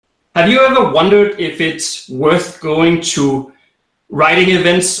Have you ever wondered if it's worth going to writing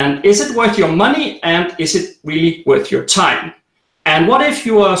events, and is it worth your money, and is it really worth your time? And what if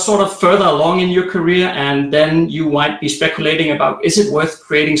you are sort of further along in your career and then you might be speculating about, is it worth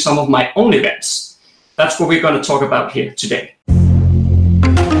creating some of my own events? That's what we're going to talk about here today.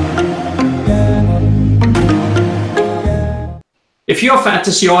 If you're a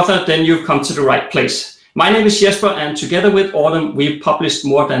fantasy author, then you've come to the right place. My name is Jesper, and together with Autumn, we've published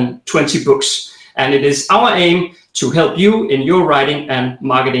more than 20 books. And it is our aim to help you in your writing and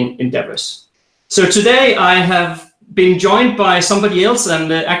marketing endeavors. So today I have been joined by somebody else,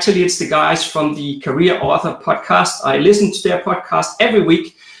 and actually it's the guys from the Career Author Podcast. I listen to their podcast every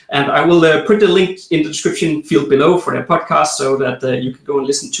week, and I will put the link in the description field below for their podcast so that you can go and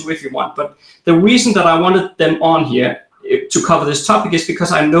listen to it if you want. But the reason that I wanted them on here to cover this topic is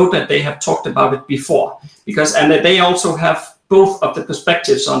because I know that they have talked about it before, and that they also have both of the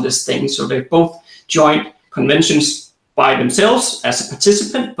perspectives on this thing. So they've both joined conventions by themselves as a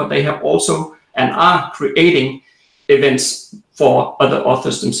participant, but they have also and are creating events for other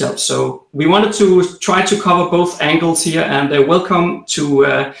authors themselves. So we wanted to try to cover both angles here, and welcome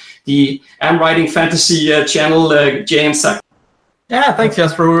to the AmWritingFantasy channel, Jay and Zach. Yeah, thanks,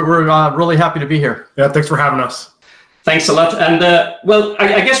 Jesper. We're really happy to be here. Yeah, thanks for having us. Thanks a lot. And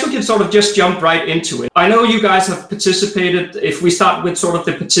I guess we can sort of just jump right into it. I know you guys have participated, if we start with sort of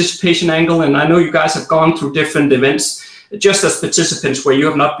the participation angle, and I know you guys have gone through different events just as participants where you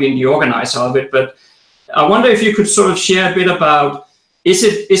have not been the organizer of it. But I wonder if you could sort of share a bit about, is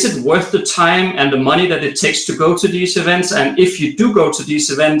it worth the time and the money that it takes to go to these events? And if you do go to these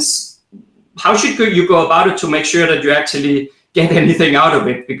events, how should you go about it to make sure that you actually get anything out of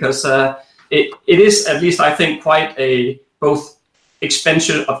it? Because it is, at least I think, quite a both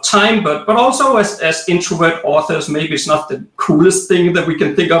expenditure of time, but also as introvert authors, maybe it's not the coolest thing that we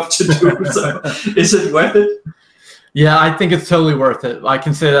can think of to do. So is it worth it? Yeah, I think it's totally worth it. I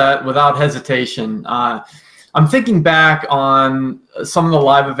can say that without hesitation. I'm thinking back on some of the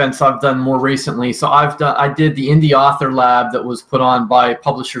live events I've done more recently. So I did the Indie Author Lab that was put on by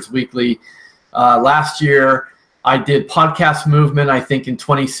Publishers Weekly last year. I did Podcast Movement, I think, in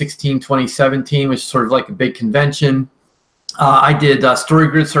 2016, 2017, which is sort of like a big convention. I did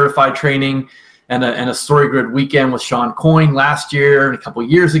StoryGrid certified training and a StoryGrid weekend with Sean Coyne last year and a couple of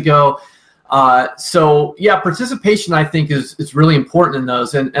years ago. So yeah, participation, I think, is really important in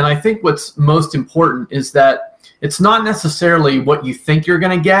those. And I think what's most important is that it's not necessarily what you think you're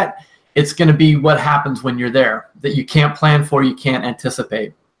going to get. It's going to be what happens when you're there that you can't plan for, you can't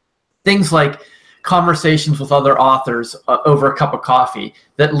anticipate. Things like conversations with other authors over a cup of coffee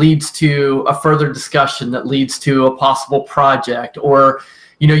that leads to a further discussion, that leads to a possible project, or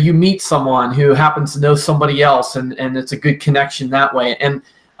you meet someone who happens to know somebody else, and it's a good connection that way. And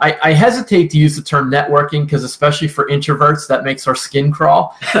I hesitate to use the term networking because, especially for introverts, that makes our skin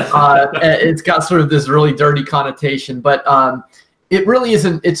crawl. It's got sort of this really dirty connotation, but it really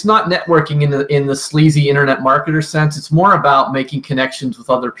isn't. It's not networking in the sleazy internet marketer sense. It's more about making connections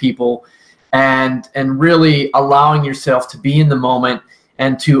with other people and really allowing yourself to be in the moment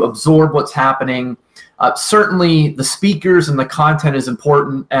and to absorb what's happening. Certainly the speakers and the content is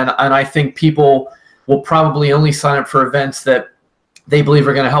important, and I think people will probably only sign up for events that they believe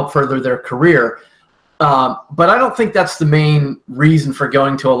are going to help further their career. But I don't think that's the main reason for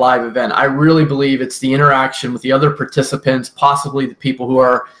going to a live event. I really believe it's the interaction with the other participants, possibly the people who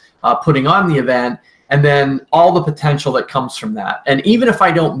are putting on the event, and then all the potential that comes from that. And even if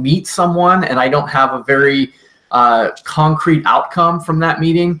I don't meet someone and I don't have a very concrete outcome from that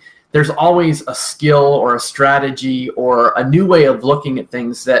meeting, there's always a skill or a strategy or a new way of looking at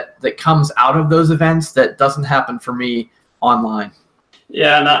things that comes out of those events that doesn't happen for me online.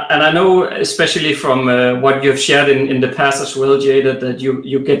 Yeah, and I know, especially from what you've shared in the past as well, Jay, that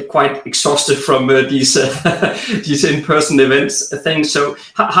you get quite exhausted from these in-person events things. So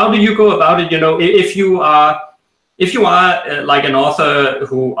how do you go about it? If you are like an author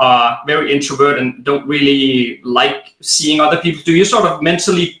who are very introvert and don't really like seeing other people, do you sort of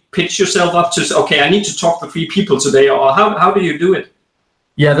mentally pitch yourself up to, okay, I need to talk to 3 people today, or how do you do it?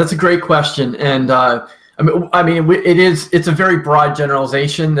 Yeah, that's a great question, and it's a very broad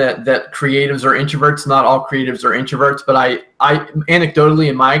generalization that creatives are introverts. Not all creatives are introverts, but I anecdotally,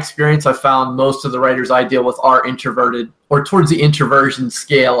 in my experience, I found most of the writers I deal with are introverted or towards the introversion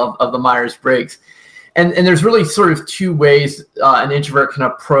scale of the Myers-Briggs. And there's really sort of 2 ways an introvert can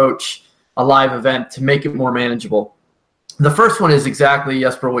approach a live event to make it more manageable. The first one is exactly,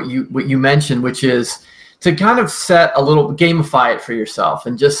 Jesper, what you mentioned, which is to kind of set a little, gamify it for yourself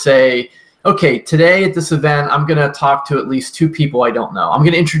and just say, okay, today at this event, I'm going to talk to at least 2 people I don't know. I'm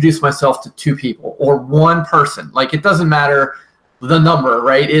going to introduce myself to 2 people or 1 person. Like, it doesn't matter the number,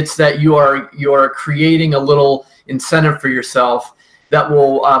 right? It's that you are creating a little incentive for yourself that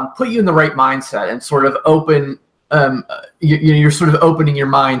will put you in the right mindset and sort of open, you're sort of opening your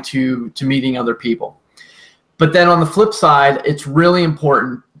mind to meeting other people. But then on the flip side, it's really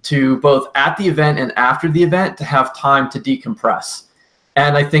important to both at the event and after the event to have time to decompress.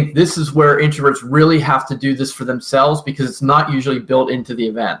 And I think this is where introverts really have to do this for themselves, because it's not usually built into the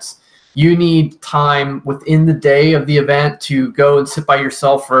events. You need time within the day of the event to go and sit by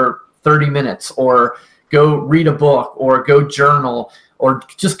yourself for 30 minutes, or go read a book, or go journal, or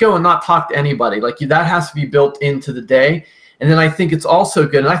just go and not talk to anybody. Like, that has to be built into the day. And then I think it's also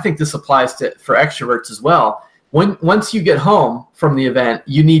good, and I think this applies for extroverts as well. Once you get home from the event,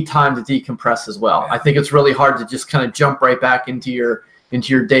 you need time to decompress as well. I think it's really hard to just kind of jump right back into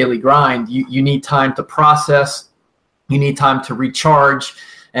your daily grind. You need time to process. You need time to recharge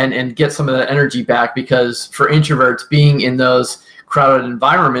and get some of that energy back, because for introverts, being in those crowded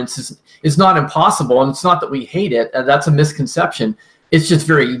environments is not impossible. And it's not that we hate it. That's a misconception. It's just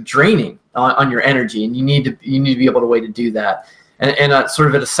very draining on your energy, and you need to be able to way to do that. And sort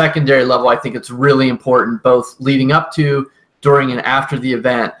of at a secondary level, I think it's really important, both leading up to, during, and after the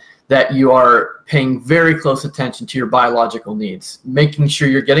event, that you are paying very close attention to your biological needs, making sure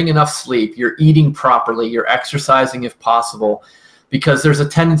you're getting enough sleep, you're eating properly, you're exercising if possible, because there's a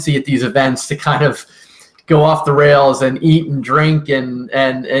tendency at these events to kind of go off the rails and eat and drink and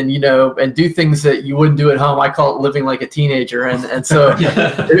do things that you wouldn't do at home. I call it living like a teenager. And so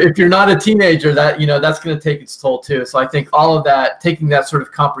if you're not a teenager, that's going to take its toll too. So I think all of that, taking that sort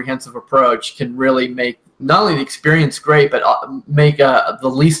of comprehensive approach, can really make not only the experience great, but make the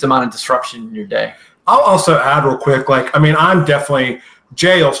least amount of disruption in your day. I'll also add real quick, I'm definitely,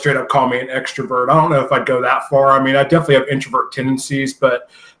 Jay will straight up call me an extrovert. I don't know if I'd go that far. I definitely have introvert tendencies, but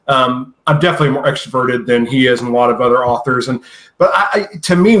I'm definitely more extroverted than he is and a lot of other authors. But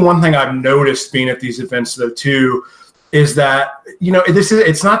to me, one thing I've noticed being at these events though too is that,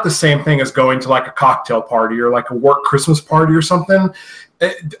 it's not the same thing as going to like a cocktail party or like a work Christmas party or something.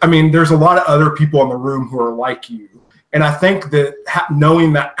 There's a lot of other people in the room who are like you. And I think that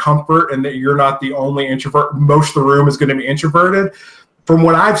knowing that comfort and that you're not the only introvert, most of the room is going to be introverted. From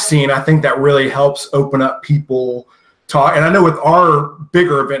what I've seen, I think that really helps open up people talk. And I know with our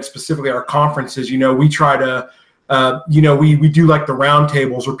bigger events, specifically our conferences, we try to, we do like the round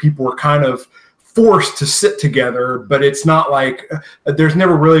tables where people are kind of forced to sit together, but it's not like there's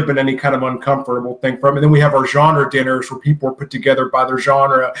never really been any kind of uncomfortable thing from it. And then we have our genre dinners where people are put together by their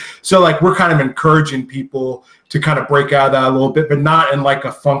genre. So we're kind of encouraging people to kind of break out of that a little bit, but not in like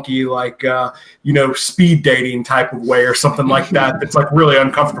a funky, speed dating type of way or something like that. That's like really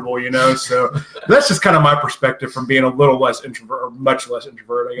uncomfortable, So that's just kind of my perspective from being a little less introvert, or much less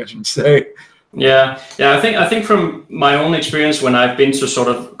introvert, I guess you'd say. Yeah. I think from my own experience when I've been to sort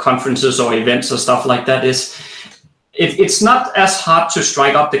of conferences or events or stuff like that, it's not as hard to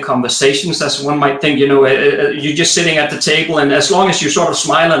strike up the conversations as one might think. You're just sitting at the table, and as long as you sort of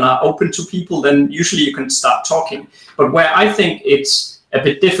smile and are open to people, then usually you can start talking. But where I think it's a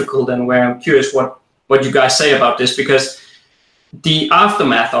bit difficult, and where I'm curious what you guys say about this, because the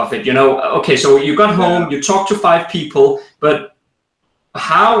aftermath of it, okay, so you got home, you talked to 5 people, but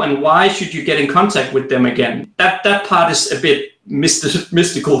how and why should you get in contact with them again? That part is a bit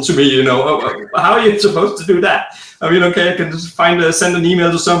mystical to me, How are you supposed to do that? Okay, I can just send an email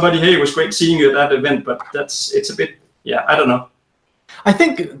to somebody, hey, it was great seeing you at that event, but it's a bit, I don't know. I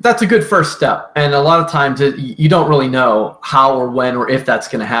think that's a good first step. And a lot of times you don't really know how or when or if that's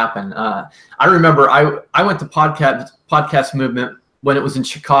going to happen. I remember I went to podcast movement when it was in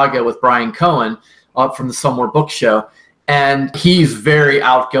Chicago with Brian Cohen up from the Somewhere Book Show. And he's very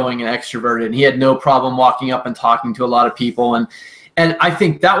outgoing and extroverted, and he had no problem walking up and talking to a lot of people. And I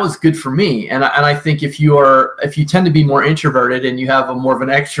think that was good for me. And I think if you tend to be more introverted and you have a more of an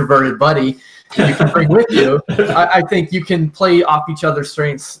extroverted buddy that you can bring with you, I think you can play off each other's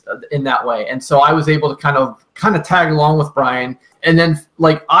strengths in that way. And so I was able to kind of tag along with Brian. And then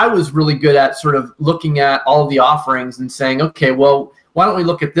I was really good at sort of looking at all of the offerings and saying, okay, well, why don't we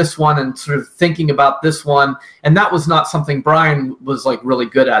look at this one, and sort of thinking about this one. And that was not something Brian was really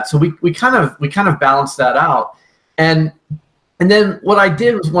good at. So we kind of balanced that out. And then what I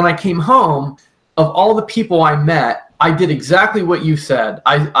did was, when I came home, of all the people I met, I did exactly what you said.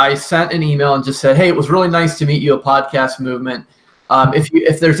 I sent an email and just said, hey, it was really nice to meet you at Podcast Movement.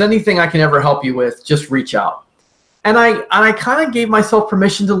 If there's anything I can ever help you with, just reach out. And I kind of gave myself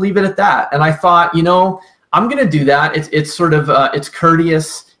permission to leave it at that. And I thought, I'm going to do that. It's sort of it's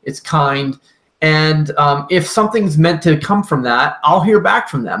courteous. it's kind. And if something's meant to come from that, I'll hear back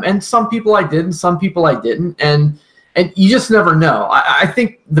from them. And some people I did, and some people I didn't. And you just never know. I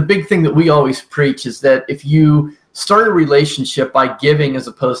think the big thing that we always preach is that if you start a relationship by giving as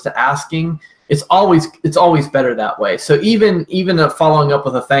opposed to asking, it's always better that way. So even following up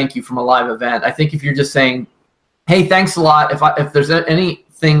with a thank you from a live event, I think if you're just saying, hey, thanks a lot. If there's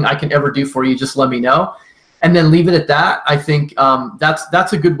anything I can ever do for you, just let me know. And then leave it at that. I think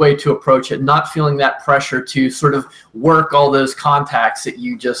that's a good way to approach it, not feeling that pressure to sort of work all those contacts that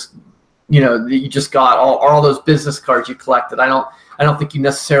you just got, all those business cards you collected. I don't think you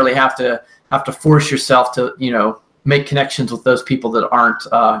necessarily have to force yourself to, make connections with those people that aren't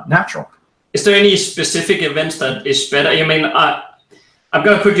natural. Is there any specific events that is better? I mean, I'm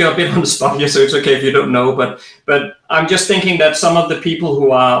going to put you a bit on the spot here, so it's okay if you don't know, but I'm just thinking that some of the people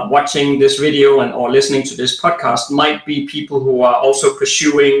who are watching this video or listening to this podcast might be people who are also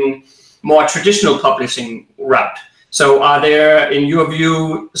pursuing more traditional publishing route. So are there, in your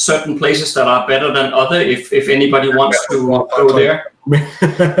view, certain places that are better than other if anybody wants to go there?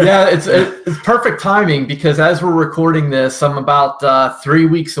 Yeah, it's perfect timing because as we're recording this, I'm about 3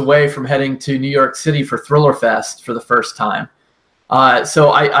 weeks away from heading to New York City for Thriller Fest for the first time.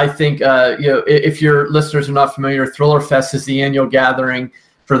 So I think, if your listeners are not familiar, Thriller Fest is the annual gathering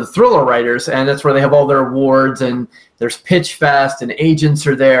for the thriller writers, and that's where they have all their awards, and there's Pitch Fest, and agents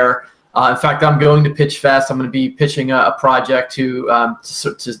are there. In fact, I'm going to Pitch Fest. I'm going to be pitching a project to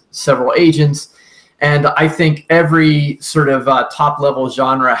several agents. And I think every sort of top-level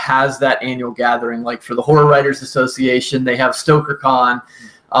genre has that annual gathering. Like for the Horror Writers Association, they have StokerCon.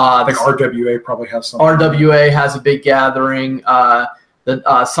 I think RWA probably has something. RWA has a big gathering.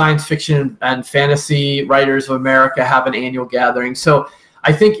 The Science Fiction and Fantasy Writers of America have an annual gathering. So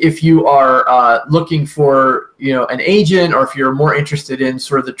I think if you are looking for an agent, or if you're more interested in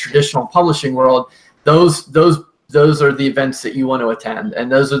sort of the traditional publishing world, those are the events that you want to attend,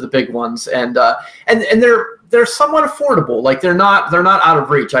 and those are the big ones. And they're somewhat affordable. Like they're not out of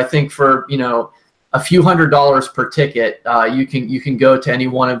reach. I think for a few $100s per ticket, you can go to any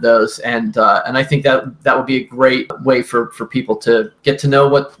one of those, and I think that would be a great way for people to get to know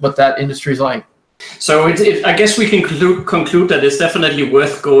what that industry is like. So I guess we can conclude that it's definitely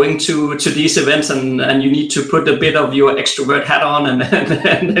worth going to these events, and you need to put a bit of your extrovert hat on and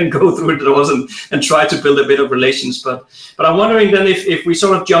then go through the doors and try to build a bit of relations. But I'm wondering then if we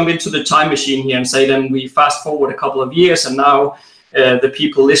sort of jump into the time machine here and say then we fast forward a couple of years, and now the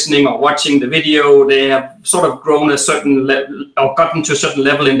people listening or watching the video, they have sort of grown a certain or gotten to a certain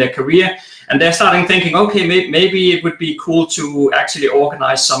level in their career, and they're starting thinking, okay, maybe it would be cool to actually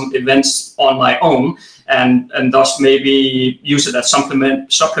organize some events on my own, and thus maybe use it as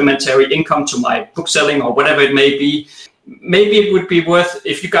supplementary income to my book selling or whatever it may be. Maybe it would be worth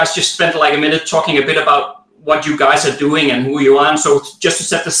if you guys just spent like a minute talking a bit about what you guys are doing and who you are. And so just to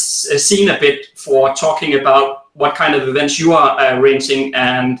set the scene a bit for talking about what kind of events you are arranging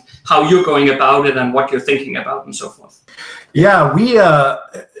and how you're going about it and what you're thinking about and so forth. Yeah, we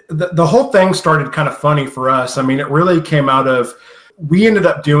the whole thing started kind of funny for us. I mean, it really came out of, we ended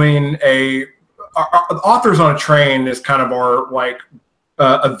up doing our Authors on a Train is kind of our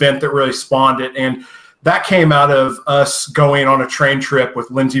event that really spawned it. And that came out of us going on a train trip with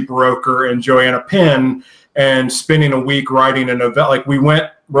Lindsay Baroker and Joanna Penn and spending a week writing a novella. Like we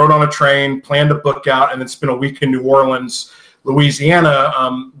rode on a train, planned a book out, and then spent a week in New Orleans,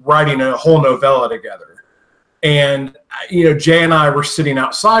 Louisiana, writing a whole novella together. And Jay and I were sitting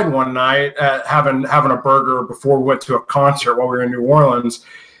outside one night having a burger before we went to a concert while we were in New Orleans,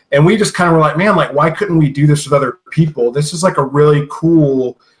 and we just kind of were like, man, like why couldn't we do this with other people? This is like a really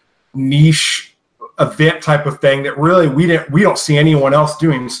cool niche event type of thing that really we don't see anyone else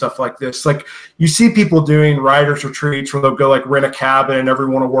doing stuff like this. Like you see people doing writers retreats where they'll go like rent a cabin and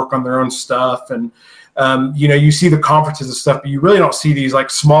everyone will work on their own stuff, and you see the conferences and stuff, but you really don't see these like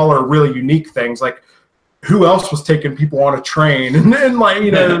smaller, really unique things. Like who else was taking people on a train? And then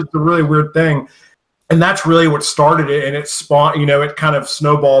it's a really weird thing. And that's really what started it. And it spawned, it kind of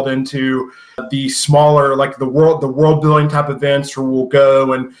snowballed into the smaller, like the world building type events where we'll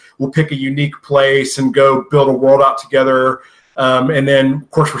go and we'll pick a unique place and go build a world out together. And then of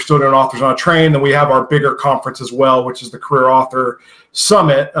course we're still doing Authors on a Train. Then we have our bigger conference as well, which is the Career Author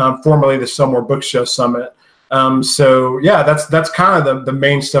Summit, formerly the Somewhere Book Show Summit. So yeah, that's kind of the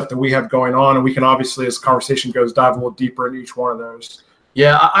main stuff that we have going on, and we can obviously, as the conversation goes, dive a little deeper into each one of those.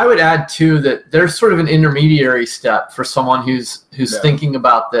 Yeah, I would add too that there's sort of an intermediary step for someone who's thinking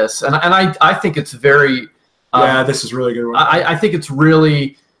about this, and I think it's very this is really good. I think it's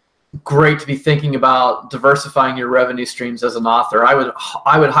really great to be thinking about diversifying your revenue streams as an author. I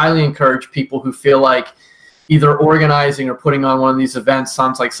would highly encourage people who feel like either organizing or putting on one of these events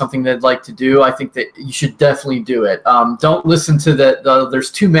sounds like something they'd like to do. I think that you should definitely do it. Don't listen to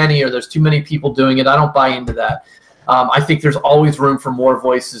there's too many or there's too many people doing it. I don't buy into that. I think there's always room for more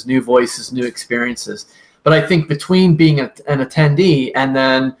voices, new experiences. But I think between being an attendee and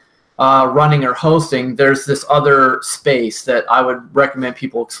then running or hosting, there's this other space that I would recommend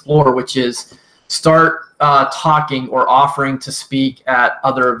people explore, which is start talking or offering to speak at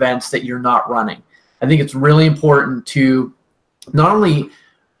other events that you're not running. I think it's really important to not only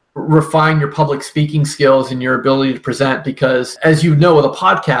refine your public speaking skills and your ability to present, because as you know with a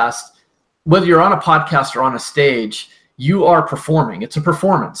podcast, whether you're on a podcast or on a stage, you are performing. It's a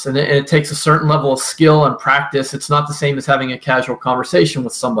performance, and it takes a certain level of skill and practice. It's not the same as having a casual conversation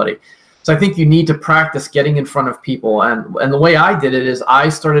with somebody. So I think you need to practice getting in front of people. And the way I did it is I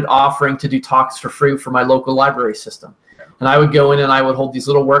started offering to do talks for free for my local library system. And I would go in and I would hold these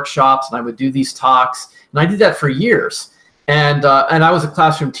little workshops and I would do these talks. And I did that for years. And I was a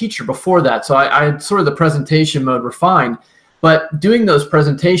classroom teacher before that. So I had sort of the presentation mode refined. But doing those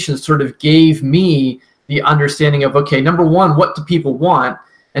presentations sort of gave me the understanding of, okay, number one, what do people want?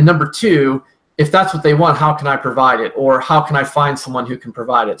 And number two, if that's what they want, how can I provide it? Or how can I find someone who can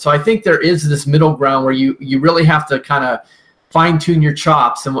provide it? So I think there is this middle ground where you really have to kind of fine tune your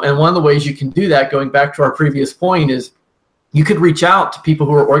chops. And one of the ways you can do that, going back to our previous point, is you could reach out to people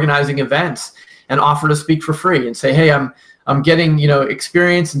who are organizing events and offer to speak for free and say, hey, I'm getting,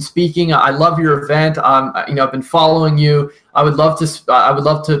 experience in speaking. I love your event. I've been following you. I would love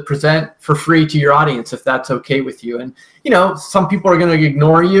to present for free to your audience if that's okay with you. And, some people are going to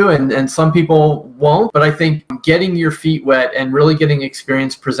ignore you and some people won't. But I think getting your feet wet and really getting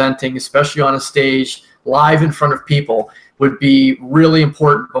experience presenting, especially on a stage live in front of people, would be really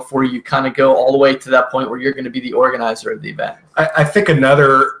important before you kind of go all the way to that point where you're going to be the organizer of the event. I think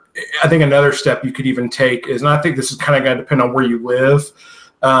another step you could even take is, and I think this is kind of going to depend on where you live,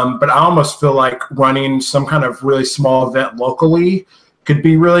 but I almost feel like running some kind of really small event locally could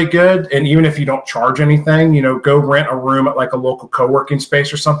be really good. And even if you don't charge anything, go rent a room at like a local co-working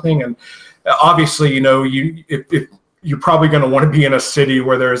space or something. And obviously, if you're probably going to want to be in a city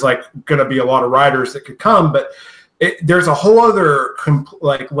where there's like going to be a lot of riders that could come, but there's a whole other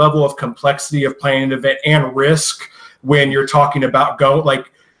level of complexity of planning an event and risk when you're talking about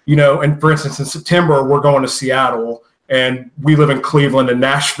and for instance, in September, we're going to Seattle, and we live in Cleveland and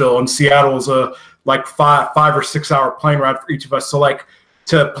Nashville, and Seattle is a 5 or 6 hour plane ride for each of us. So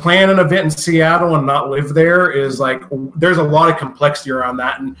to plan an event in Seattle and not live there is there's a lot of complexity around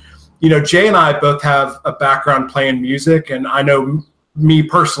that. And, Jay and I both have a background playing music, and I know me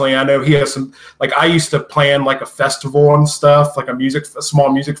personally, I know he has some, I used to plan a festival and stuff, a small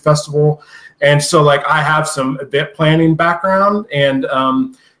music festival. And so I have some event planning background, and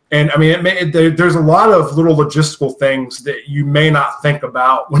I mean, there's a lot of little logistical things that you may not think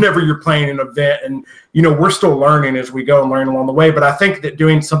about whenever you're planning an event. And, we're still learning as we go and learn along the way. But I think that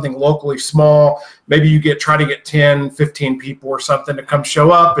doing something locally small, maybe you try to get 10, 15 people or something to come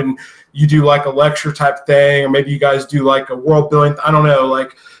show up, and you do a lecture type thing, or maybe you guys do a world building. I don't know,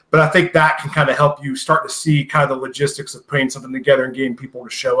 but I think that can kind of help you start to see kind of the logistics of putting something together and getting people to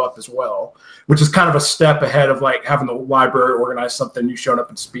show up as well, which is kind of a step ahead of having the library organize something, you showing up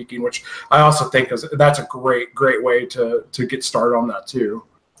and speaking, which I also think that's a great way to get started on that too.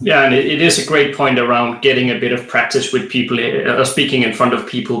 Yeah, and it is a great point around getting a bit of practice with people, speaking in front of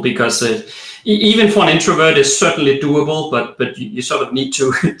people, because even for an introvert, it's certainly doable, but you sort of need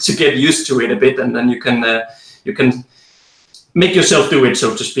to get used to it a bit, and then you can make yourself do it,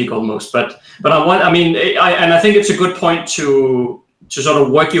 so to speak, almost. But I think it's a good point to sort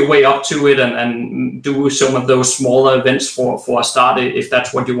of work your way up to it and do some of those smaller events for a start, if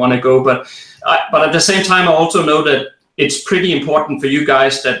that's what you want to go. But at the same time, I also know that it's pretty important for you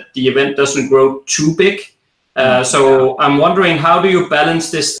guys that the event doesn't grow too big. So I'm wondering, how do you balance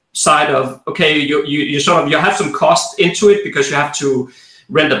this side of, okay, you have some cost into it because you have to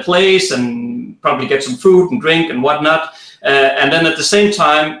rent a place and probably get some food and drink and whatnot. And then at the same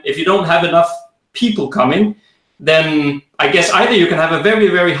time, if you don't have enough people coming, then I guess either you can have a very,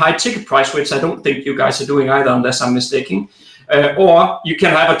 very high ticket price, which I don't think you guys are doing either, unless I'm mistaken, or you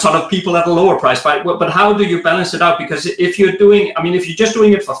can have a ton of people at a lower price. But how do you balance it out? Because if you're just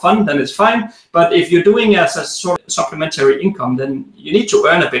doing it for fun, then it's fine. But if you're doing it as a sort of supplementary income, then you need to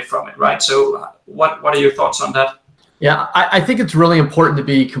earn a bit from it, right? So what are your thoughts on that? Yeah, I think it's really important to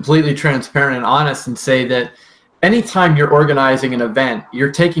be completely transparent and honest and say that anytime you're organizing an event,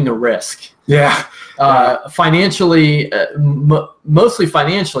 you're taking a risk. Yeah. Financially, mostly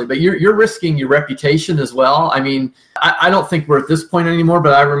financially, but you're risking your reputation as well. I mean, I don't think we're at this point anymore,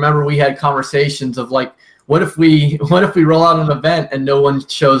 but I remember we had conversations of like, what if we roll out an event and no one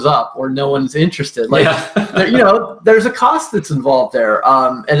shows up or no one's interested? Like, there's a cost that's involved there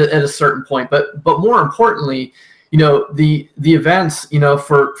at a certain point. But more importantly, the events,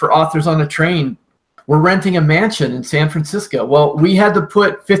 for Authors on a Train, we're renting a mansion in San Francisco. Well, we had to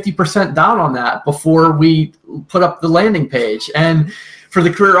put 50% down on that before we put up the landing page. And for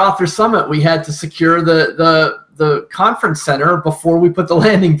the Career Author Summit, we had to secure the conference center before we put the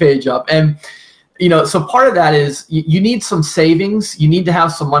landing page up. And so part of that is you need some savings. You need to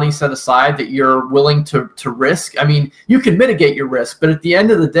have some money set aside that you're willing to risk. I mean, you can mitigate your risk, but at the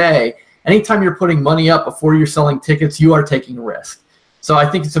end of the day, anytime you're putting money up before you're selling tickets, you are taking a risk. So I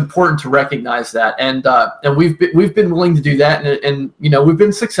think it's important to recognize that, and we've been willing to do that, and we've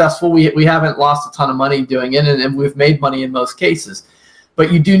been successful. We haven't lost a ton of money doing it, and we've made money in most cases.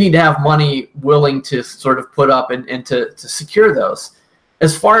 But you do need to have money willing to sort of put up and to secure those.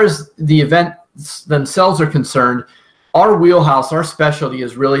 As far as the events themselves are concerned, our wheelhouse, our specialty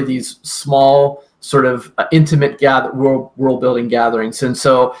is really these small sort of intimate world building gatherings. And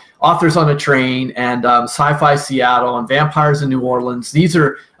so Authors on a Train and Sci-Fi Seattle and Vampires in New Orleans, these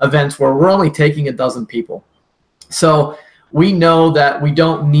are events where we're only taking a dozen people. So we know that we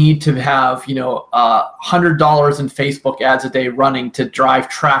don't need to have, $100 in Facebook ads a day running to drive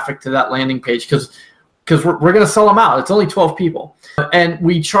traffic to that landing page because we're going to sell them out. It's only 12 people. And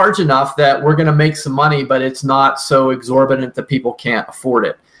we charge enough that we're going to make some money, but it's not so exorbitant that people can't afford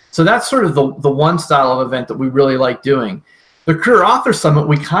it. So that's sort of the one style of event that we really like doing. The Career Author Summit,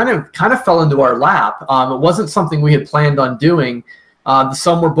 we kind of fell into our lap. It wasn't something we had planned on doing. The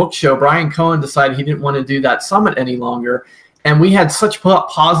Somewhere Book Show, Brian Cohen decided he didn't want to do that summit any longer. And we had such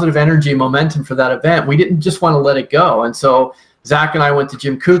positive energy and momentum for that event. We didn't just want to let it go. And so Zach and I went to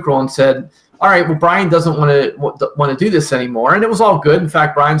Jim Kukral and said, all right, well, Brian doesn't want to do this anymore. And it was all good. In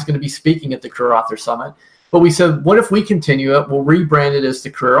fact, Brian's going to be speaking at the Career Author Summit. But we said, what if we continue it? We'll rebrand it as the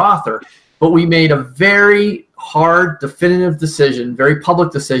Career Author. But we made a very hard, definitive decision, very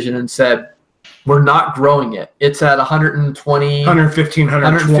public decision, and said, we're not growing it. It's at 120. 115,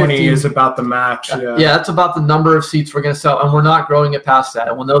 120 is about the max. Yeah, that's about the number of seats we're going to sell, and we're not growing it past that.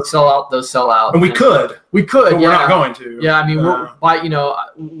 And when those sell out, those sell out. And we could, but we're not going to. Yeah, I mean,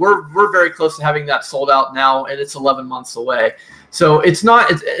 we're very close to having that sold out now, and it's 11 months away. So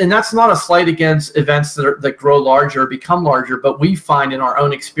and that's not a slight against events that grow larger, become larger, but we find in our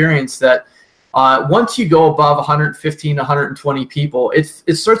own experience that once you go above 115, 120 people, it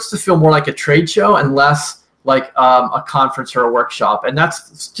starts to feel more like a trade show and less like a conference or a workshop. And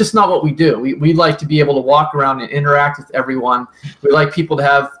that's just not what we do. We like to be able to walk around and interact with everyone. We like people to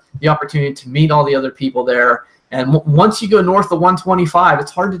have the opportunity to meet all the other people there. And once you go north of 125,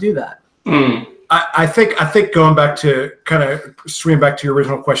 it's hard to do that. Mm. I think going back to kind of swinging back to your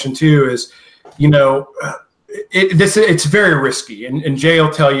original question too is, it's very risky, and Jay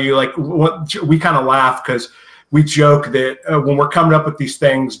will tell you, like, we kind of laugh because we joke that when we're coming up with these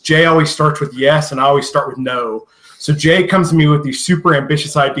things, Jay always starts with yes, and I always start with no. So Jay comes to me with these super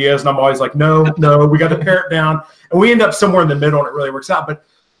ambitious ideas, and I'm always like, no, we got to pare it down, and we end up somewhere in the middle, and it really works out. But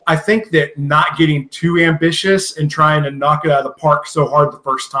I think that not getting too ambitious and trying to knock it out of the park so hard the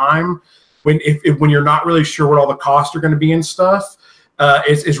first time, when you're not really sure what all the costs are going to be and stuff,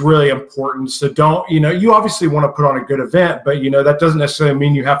 is really important. So don't, you obviously want to put on a good event, but that doesn't necessarily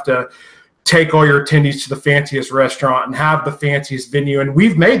mean you have to take all your attendees to the fanciest restaurant and have the fanciest venue. And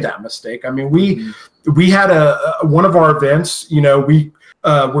we've made that mistake. I mean, we had one of our events, we're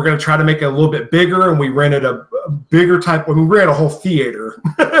going to try to make it a little bit bigger, and we rented a bigger type. We rented a whole theater,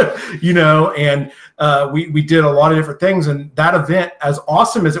 and we did a lot of different things. And that event, as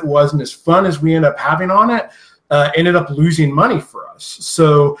awesome as it was and as fun as we ended up having on it, ended up losing money for us.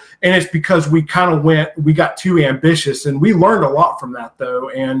 So, and it's because we got too ambitious, and we learned a lot from that though,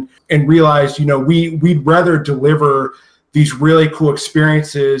 and realized, we'd rather deliver these really cool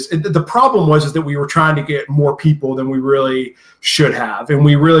experiences. The problem was that we were trying to get more people than we really should have. And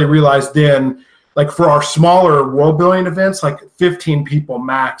we really realized then, like, for our smaller world building events, like 15 people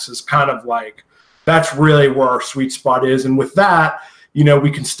max is kind of like, that's really where our sweet spot is. And with that,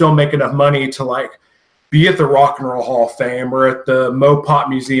 we can still make enough money to, like, be at the Rock and Roll Hall of Fame or at the Mopop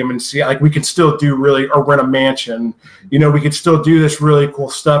Museum and see, like, we can still do or rent a mansion. We could still do this really cool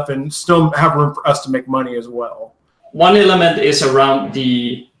stuff and still have room for us to make money as well. One element is around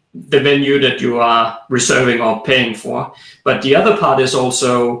the venue that you are reserving or paying for, but the other part is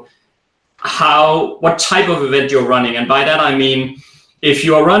also what type of event you're running. And by that, I mean, if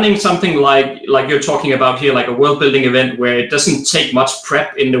you're running something like you're talking about here, like a world building event where it doesn't take much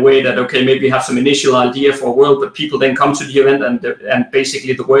prep in the way that, okay, maybe you have some initial idea for a world, but people then come to the event and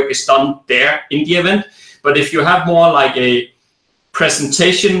basically the work is done there in the event. But if you have more like a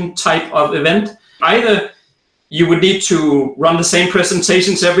presentation type of event, either you would need to run the same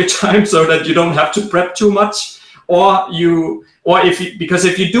presentations every time so that you don't have to prep too much, because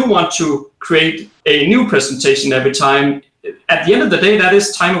if you do want to create a new presentation every time, at the end of the day, that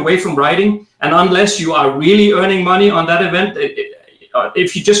is time away from writing. And unless you are really earning money on that event,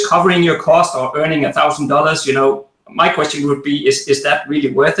 if you're just covering your cost or earning $1,000, my question would be, is that really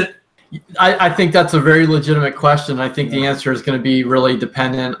worth it? I think that's a very legitimate question. I think the answer is going to be really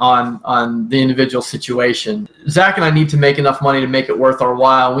dependent on the individual situation. Zach and I need to make enough money to make it worth our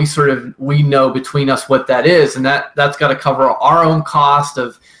while. We know between us what that is, and that's got to cover our own cost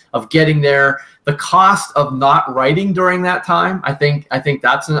of getting there. The cost of not writing during that time, I think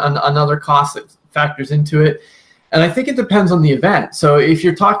that's another cost that factors into it. And I think it depends on the event. So if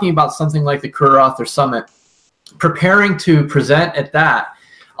you're talking about something like the Career Author Summit, preparing to present at that,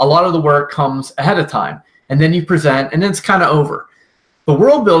 a lot of the work comes ahead of time. And then you present, and then it's kind of over. The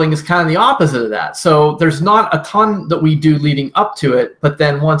world building is kind of the opposite of that. So there's not a ton that we do leading up to it, but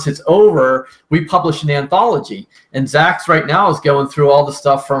then once it's over, we publish an anthology. And Zach's right now is going through all the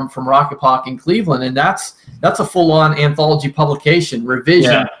stuff from Rocket Pock in Cleveland, and that's a full-on anthology publication,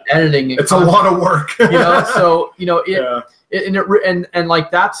 revision, editing. It's content. A lot of work.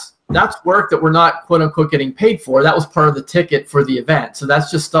 That's work that we're not quote unquote getting paid for. That was part of the ticket for the event. So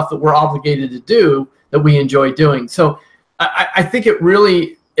that's just stuff that we're obligated to do that we enjoy doing. So I think it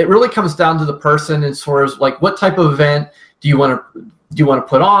really comes down to the person as far as like what type of event do you want to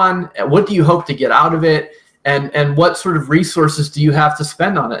put on, what do you hope to get out of it, and what sort of resources do you have to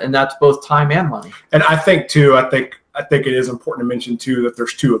spend on it, and that's both time and money. And I think too, I think it is important to mention too that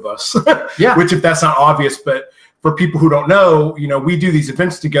there's two of us. Yeah. Which if that's not obvious, but for people who don't know, we do these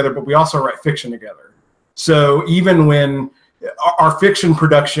events together, but we also write fiction together. So even when our fiction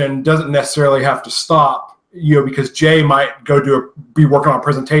production doesn't necessarily have to stop, because Jay might be working on a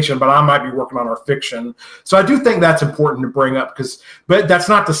presentation, but I might be working on our fiction. So I do think that's important to bring up but that's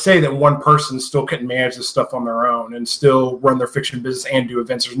not to say that one person still couldn't manage this stuff on their own and still run their fiction business and do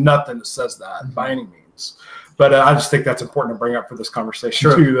events. There's nothing that says that by any means. But I just think that's important to bring up for this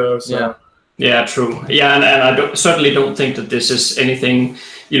conversation too, though. So. Yeah. Yeah, true. Yeah, and I certainly don't think that this is anything,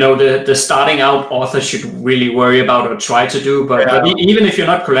 the starting out author should really worry about or try to do. But even if you're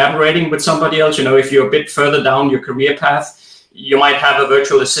not collaborating with somebody else, if you're a bit further down your career path, you might have a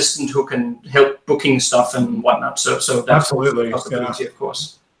virtual assistant who can help booking stuff and whatnot. So that's absolutely a possibility, of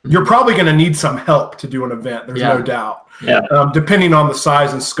course. You're probably going to need some help to do an event. There's no doubt. Yeah. Depending on the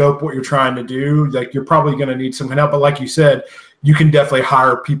size and scope, what you're trying to do, like you're probably going to need some help. But like you said, you can definitely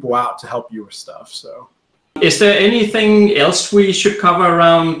hire people out to help you with stuff. So, is there anything else we should cover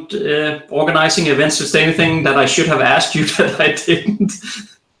around organizing events? Is there anything that I should have asked you that I didn't?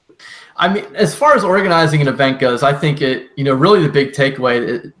 I mean, as far as organizing an event goes, I think really the big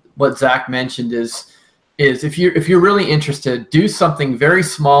takeaway, what Zach mentioned is if you're really interested, do something very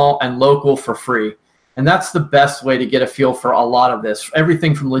small and local for free. And that's the best way to get a feel for a lot of this.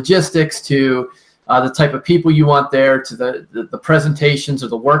 Everything from logistics to the type of people you want there, to the presentations or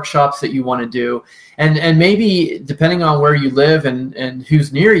the workshops that you want to do. And maybe depending on where you live and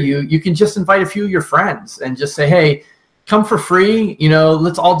who's near you, you can just invite a few of your friends and just say, hey, come for free.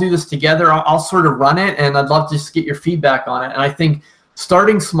 Let's all do this together. I'll sort of run it, and I'd love to just get your feedback on it. And I think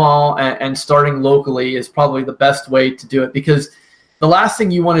starting small and starting locally is probably the best way to do it, because the last thing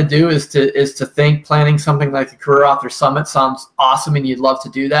you want to do is to think planning something like the Career Author Summit sounds awesome and you'd love to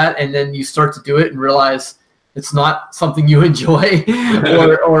do that, and then you start to do it and realize it's not something you enjoy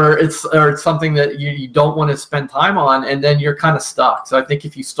or it's something that you don't want to spend time on, and then you're kind of stuck. So I think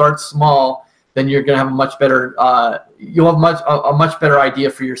if you start small, then you're going to have a much better a much better idea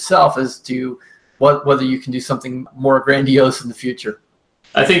for yourself as to whether you can do something more grandiose in the future.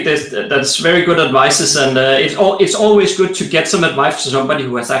 I think that's very good advice, and it's always good to get some advice from somebody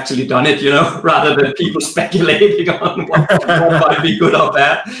who has actually done it, rather than people speculating on what might be good or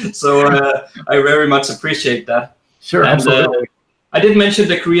bad. So I very much appreciate that. Sure, and, absolutely. I did mention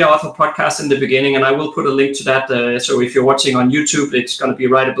the Career Author Podcast in the beginning, and I will put a link to that. So if you're watching on YouTube, it's going to be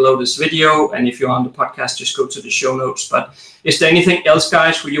right below this video. And if you're on the podcast, just go to the show notes. But is there anything else,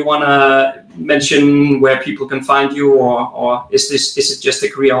 guys, where you want to mention where people can find you, or is it just the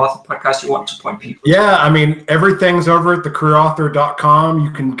Career Author Podcast you want to point people to? Yeah, I mean, everything's over at thecareerauthor.com.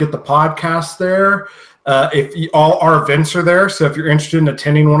 You can get the podcast there. All our events are there. So if you're interested in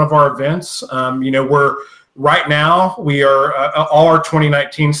attending one of our events, we're right now, we are all our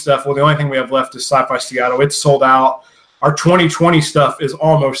 2019 stuff. Well, the only thing we have left is Sci-Fi Seattle. It's sold out. Our 2020 stuff is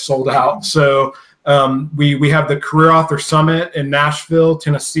almost sold out. So we have the Career Author Summit in Nashville,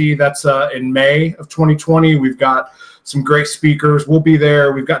 Tennessee. That's in May of 2020. We've got some great speakers. We'll be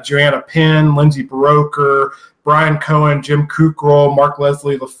there. We've got Joanna Penn, Lindsay Baroker, Brian Cohen, Jim Kukrow, Mark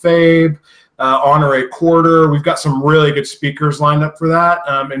Leslie Lefebvre, Honore Quarter. We've got some really good speakers lined up for that,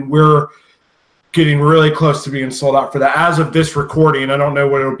 and we're getting really close to being sold out for that. As of this recording, I don't know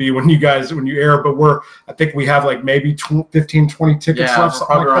what it'll be when you air, but I think we have like maybe 15, 20 tickets left. Yeah,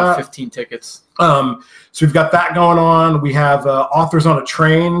 probably around 15 tickets. So we've got that going on. We have Authors on a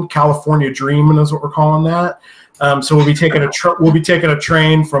Train, California Dreamin' is what we're calling that. So we'll be taking a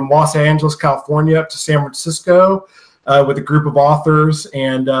train from Los Angeles, California, up to San Francisco with a group of authors,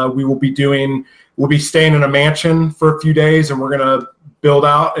 and we'll be staying in a mansion for a few days, and we're gonna build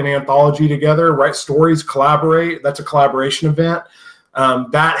out an anthology together, write stories, collaborate. That's a collaboration event.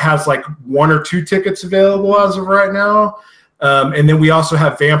 That has like 1 or 2 tickets available as of right now. And then we also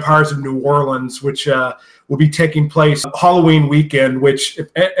have Vampires of New Orleans, which will be taking place Halloween weekend, which if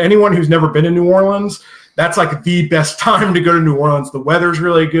anyone who's never been to New Orleans, that's like the best time to go to New Orleans. The weather's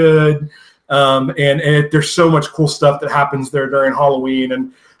really good. And there's so much cool stuff that happens there during Halloween.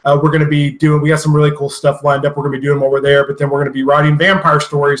 And we're going to be we got some really cool stuff lined up. We're going to be doing while we're there, but then we're going to be writing vampire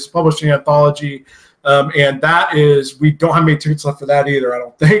stories, publishing an anthology. And we don't have many tickets left for that either, I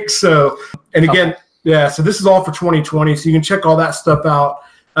don't think. So, and again, so this is all for 2020. So you can check all that stuff out.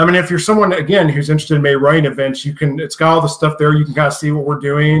 I mean, if you're someone, again, who's interested in maybe writing events, it's got all the stuff there. You can kind of see what we're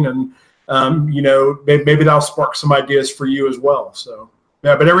doing, and, maybe that'll spark some ideas for you as well. So,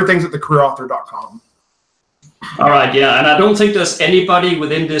 yeah, but everything's at thecareerauthor.com. All right, yeah, and I don't think there's anybody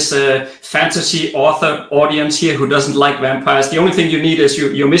within this fantasy author audience here who doesn't like vampires. The only thing you need is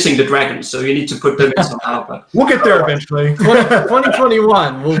you're missing the dragons, so you need to put them in somehow. But we'll get there eventually.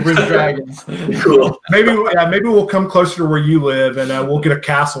 2021, we'll bring dragons. Cool. Maybe we'll come closer to where you live, and we'll get a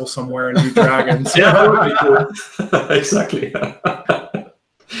castle somewhere and do dragons. Yeah, that would be cool. Exactly.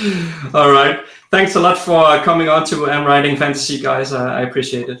 All right. Thanks a lot for coming on to Writing Fantasy, guys. I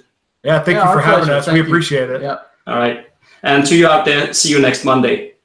appreciate it. Yeah, thank you for having us. We appreciate it. Yeah. All right. And to you out there, see you next Monday.